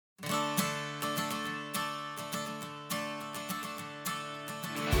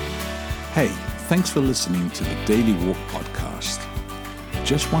Hey, thanks for listening to the Daily Walk podcast.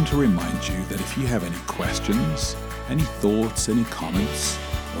 Just want to remind you that if you have any questions, any thoughts, any comments,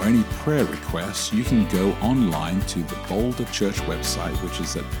 or any prayer requests, you can go online to the Boulder Church website, which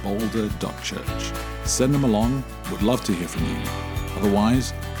is at boulder.church. Send them along. Would love to hear from you.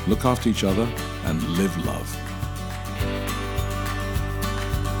 Otherwise, look after each other and live love.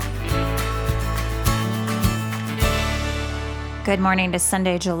 Good morning to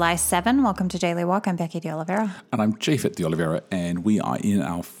Sunday, July 7. Welcome to Daily Walk. I'm Becky De Oliveira. And I'm Japhet De Oliveira, and we are in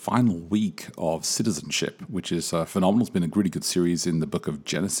our final week of citizenship, which is phenomenal. It's been a really good series in the book of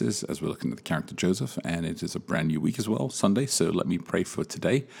Genesis as we're looking at the character Joseph, and it is a brand new week as well, Sunday. So let me pray for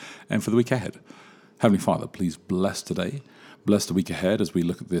today and for the week ahead. Heavenly Father, please bless today. Bless the week ahead as we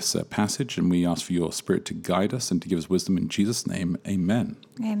look at this passage, and we ask for your Spirit to guide us and to give us wisdom in Jesus' name. Amen.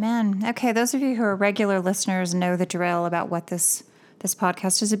 Amen. Okay, those of you who are regular listeners know the drill about what this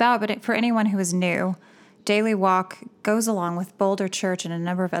podcast is about, but for anyone who is new, Daily Walk goes along with Boulder Church and a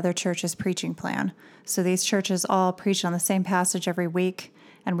number of other churches' preaching plan. So these churches all preach on the same passage every week,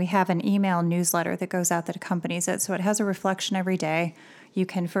 and we have an email newsletter that goes out that accompanies it. So it has a reflection every day. You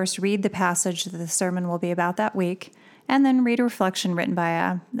can first read the passage that the sermon will be about that week, and then read a reflection written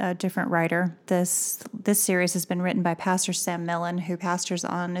by a different writer. This series has been written by Pastor Sam Millen, who pastors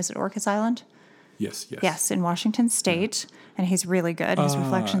on, is it Orcas Island? Yes. Yes, in Washington State, and he's really good. His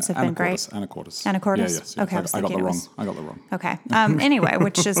reflections have been great. Anacortes. Anacortes? Yeah, yes. Okay, I got the wrong. Okay. Anyway,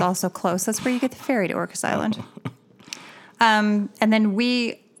 which is also close. That's where you get the ferry to Orcas Island. And then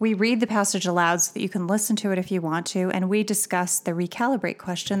we read the passage aloud so that you can listen to it if you want to, and we discuss the recalibrate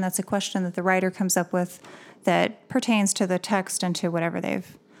question. That's a question that the writer comes up with that pertains to the text and to whatever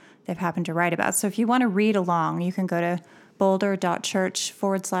they've happened to write about. So if you want to read along, you can go to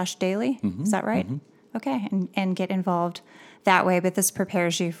boulder.church/daily. Mm-hmm, is that right? Mm-hmm. Okay, and get involved that way. But this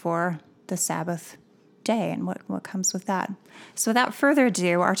prepares you for the Sabbath day and what comes with that. So without further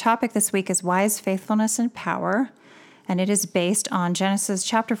ado, our topic this week is wise faithfulness and power, and it is based on Genesis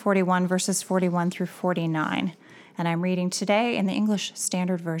chapter 41, verses 41 through 49. And I'm reading today in the English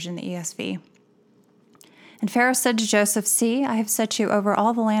Standard Version, the ESV. And Pharaoh said to Joseph, "See, I have set you over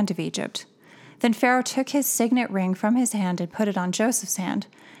all the land of Egypt." Then Pharaoh took his signet ring from his hand and put it on Joseph's hand,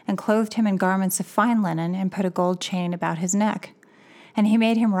 and clothed him in garments of fine linen, and put a gold chain about his neck. And he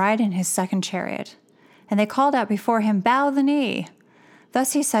made him ride in his second chariot. And they called out before him, "Bow the knee."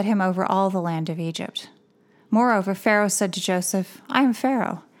 Thus he set him over all the land of Egypt. Moreover, Pharaoh said to Joseph, "I am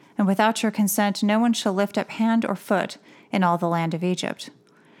Pharaoh, and without your consent no one shall lift up hand or foot in all the land of Egypt."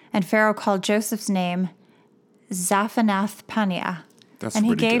 And Pharaoh called Joseph's name Zaphanath-Paneah, and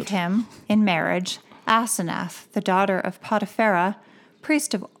he gave him in marriage Asenath, the daughter of Potipharah,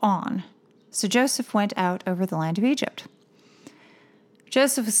 priest of On. So Joseph went out over the land of Egypt.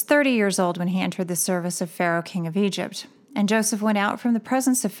 Joseph was 30 years old when he entered the service of Pharaoh, king of Egypt. And Joseph went out from the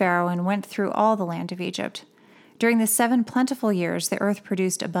presence of Pharaoh and went through all the land of Egypt. During the 7 plentiful years, the earth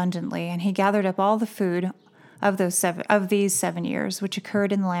produced abundantly, and he gathered up all the food of these 7 years, which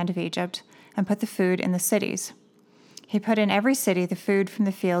occurred in the land of Egypt, and put the food in the cities. He put in every city the food from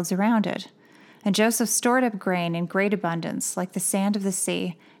the fields around it. And Joseph stored up grain in great abundance, like the sand of the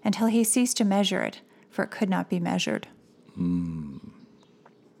sea, until he ceased to measure it, for it could not be measured.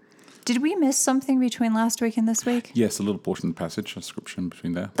 Did we miss something between last week and this week? Yes, a little portion of the passage, a scripture in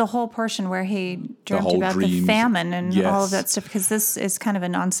between there. The whole portion where he dreamt about the famine and all of that stuff, because this is kind of a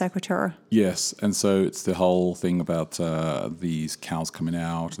non sequitur. Yes, and so it's the whole thing about these cows coming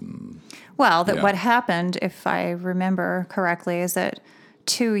out. What happened, if I remember correctly, is that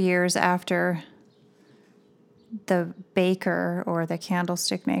 2 years after the baker or the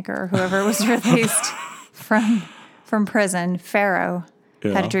candlestick maker, whoever was released from prison, Pharaoh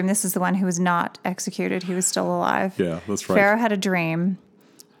had a dream. This is the one who was not executed. He was still alive. Yeah, that's right. Pharaoh had a dream.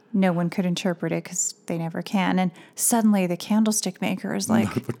 No one could interpret it because they never can. And suddenly the candlestick maker is like,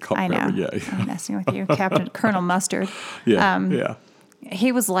 I know, I'm messing with you, Colonel Mustard.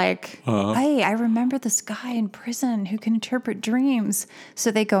 He was like, hey, I remember this guy in prison who can interpret dreams. So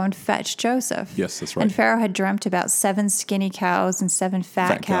they go and fetch Joseph. Yes, that's right. And Pharaoh had dreamt about 7 skinny cows and 7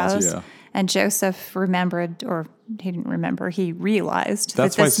 fat cows. And Joseph remembered, or he didn't remember, he realized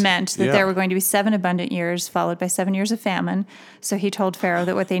that this meant that there were going to be 7 abundant years followed by 7 years of famine. So he told Pharaoh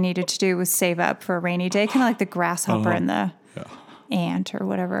that what they needed to do was save up for a rainy day, kind of like the grasshopper and the ant or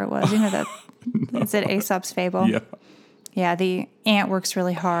whatever it was. You know, that is it Aesop's fable? Yeah, the ant works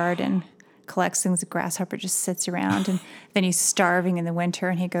really hard and collects things. The grasshopper just sits around, and then he's starving in the winter,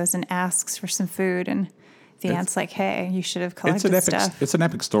 and he goes and asks for some food, and the ant's like, hey, you should have collected stuff. It's an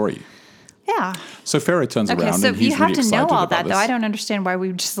epic story. Yeah. So Pharaoh turns Okay, around so and he's you have really to know excited all about that, this. though. I don't understand why we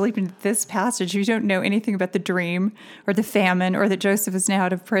would just leap into this passage. You don't know anything about the dream or the famine or that Joseph is now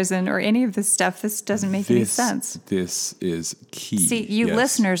out of prison or any of this stuff. This doesn't make any sense. This is key. See, you yes.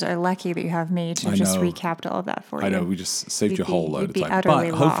 listeners are lucky that you have me to I just know. recap all of that for you. I know, we just saved you a You'd whole be- load you'd of be time. utterly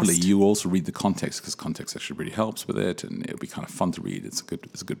But hopefully lost. you also read the context, because context actually really helps with it, and it'll be kind of fun to read. It's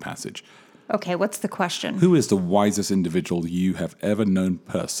a good passage. Okay, what's the question? Who is the wisest individual you have ever known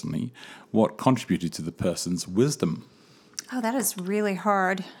personally? What contributed to the person's wisdom? Oh, that is really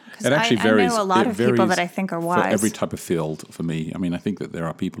hard. Because It actually varies. I know a lot It of people varies that I think are for wise. every type of field. For me, I mean, I think that there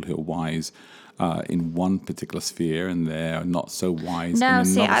are people who are wise in one particular sphere, and they're not so wise in No, another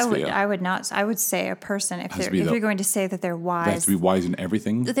see, sphere. I would not. I would say a person if Has to they're be if you're going to say that they're They have wise, to be wise in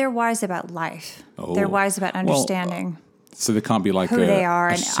everything. they're wise about life. Oh. They're wise about Well, understanding So they can't be like who they are,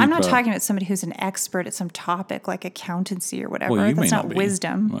 a and I'm not super- talking about somebody who's an expert at some topic like accountancy or whatever. Well, you may That's not not be.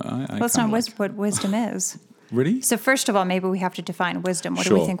 wisdom. Well, I That's kinda not like- what wisdom is. Really? So first of all, maybe we have to define wisdom. What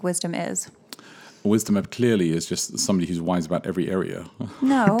do we Sure. think wisdom is? Wisdom clearly is just somebody who's wise about every area.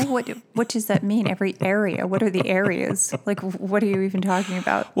 No, what does that mean? Every area. What are the areas? Like, what are you even talking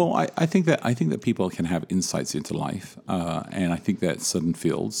about? Well, I think that people can have insights into life, and I think that certain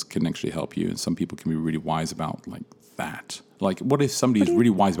fields can actually help you, and some people can be really wise about like that. Like, what if somebody is really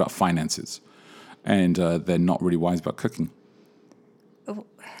wise about finances, and they're not really wise about cooking?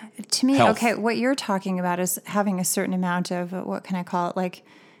 To me, Health. okay, what you're talking about is having a certain amount of what can I call it, like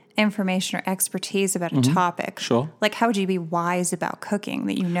information or expertise about a topic. Sure. Like, how would you be wise about cooking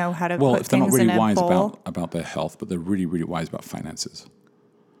that you know how to Well, put if they're not things really in a wise bowl? about their health, but they're really, really wise about finances.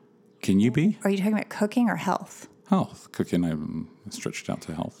 Can you be? Are you talking about cooking or health? Health. Cooking, I'm stretched out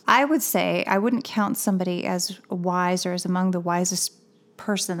to health. I would say I wouldn't count somebody as wise or as among the wisest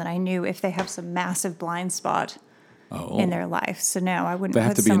person that I knew if they have some massive blind spot in their life. So no, I wouldn't They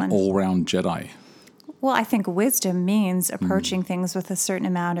have put to be someone. an all-round Jedi. Well, I think wisdom means Hmm. approaching things with a certain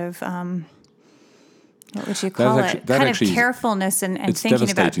amount of what would you call actually- it? that Kind actually of is- carefulness and It's thinking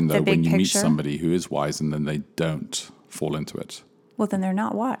about devastating, the though, big when you meet picture. somebody who is wise and then they don't fall into it. Well, then they're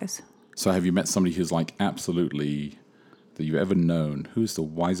not wise. So have you met somebody who's like absolutely that you've ever known? Who's the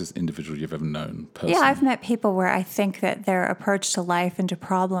wisest individual you've ever known? Person? Yeah, I've met people where I think that their approach to life and to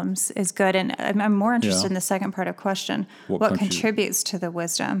problems is good, and I'm more interested Yeah. in the second part of the question: What what contrib- contributes to the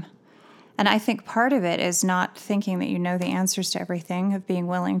wisdom? And I think part of it is not thinking that you know the answers to everything, of being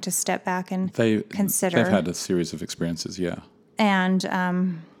willing to step back and consider. They've had a series of experiences, yeah. And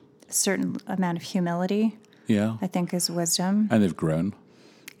a certain amount of humility, Yeah. I think, is wisdom. And they've grown.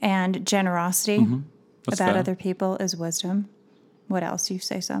 And generosity That's about fair. other people is wisdom. What else? You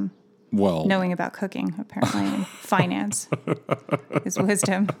say some. Well, Knowing about cooking, apparently, and finance is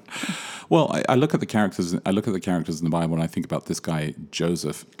wisdom. Well, I look at the characters. I look at the characters in the Bible, and I think about this guy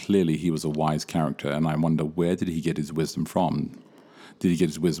Joseph. Clearly, he was a wise character, and I wonder, where did he get his wisdom from? Did he get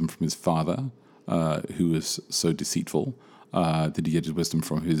his wisdom from his father, who was so deceitful? Did he get his wisdom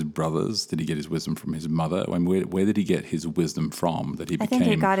from his brothers? Did he get his wisdom from his mother? I mean, where did he get his wisdom from that he I became think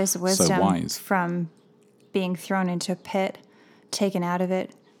he got his so wisdom wise? from being thrown into a pit, taken out of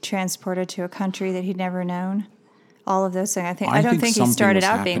it, transported to a country that he'd never known. All of those things. I don't think he something started was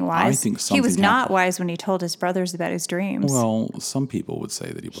out being happen- I wise. think He was something not happened. wise when he told his brothers about his dreams. Well, some people would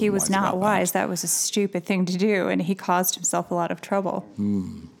say that he was wise not about wise. That was a stupid thing to do, and he caused himself a lot of trouble.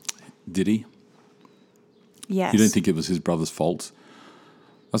 that. Did he? Yes. You don't think it was his brother's fault?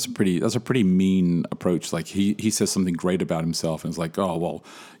 That's a pretty mean approach. Like he says something great about himself, and it's like, oh well,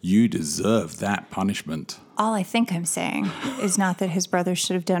 you deserve that punishment. All I think I'm saying is not that his brothers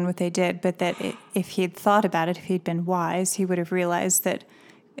should have done what they did, but that if he had thought about it, if he'd been wise, he would have realized that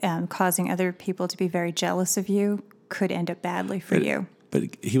causing other people to be very jealous of you could end up badly for you. But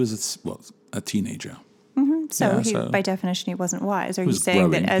he was a teenager. So, Yeah, so- by definition, he wasn't wise. Are you was saying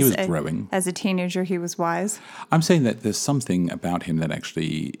growing. that He was growing. as a teenager, he was wise? I'm saying that there's something about him that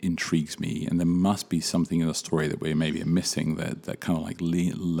actually intrigues me, and there must be something in the story that we maybe are missing that kind of like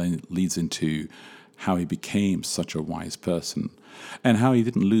leads into how he became such a wise person, and how he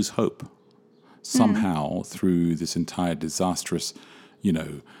didn't lose hope somehow through this entire disastrous,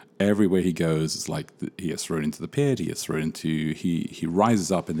 everywhere he goes, it's like he gets thrown into the pit, he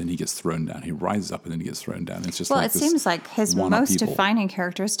rises up and then he gets thrown down. He rises up and then he gets thrown down. It's just Well, like it this seems like his one most upheaval. defining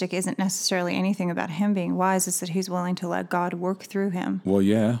characteristic isn't necessarily anything about him being wise, it's that he's willing to let God work through him. Well,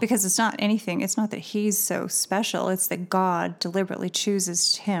 yeah. Because it's not anything, it's not that he's so special, it's that God deliberately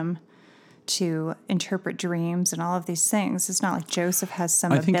chooses him to interpret dreams and all of these things. It's not like Joseph has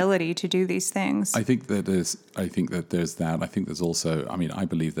some ability to do these things. I think that there's that. I think there's also, I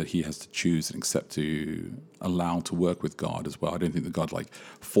believe that he has to choose and accept to allow to work with God as well. I don't think that God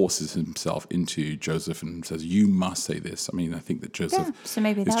forces himself into Joseph and says, you must say this. I think that Joseph so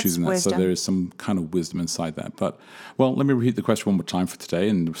maybe is that's choosing that. wisdom. So there is some kind of wisdom inside that. But, well, let me repeat the question one more time for today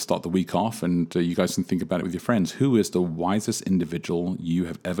and start the week off. And you guys can think about it with your friends. Who is the wisest individual you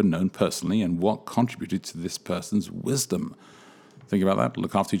have ever known personally, and what contributed to this person's wisdom? Think about that.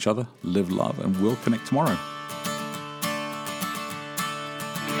 Look after each other, live love, and we'll connect tomorrow.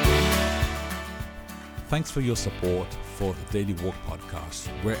 Thanks for your support for the Daily Walk podcast.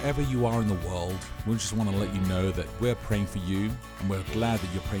 Wherever you are in the world, we just want to let you know that we're praying for you, and we're glad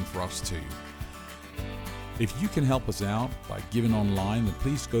that you're praying for us too. If you can help us out by giving online, then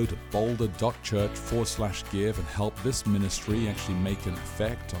please go to boulder.church/give and help this ministry actually make an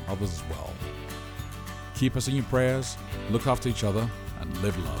effect on others as well. Keep us in your prayers, look after each other, and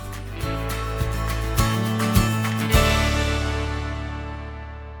live love.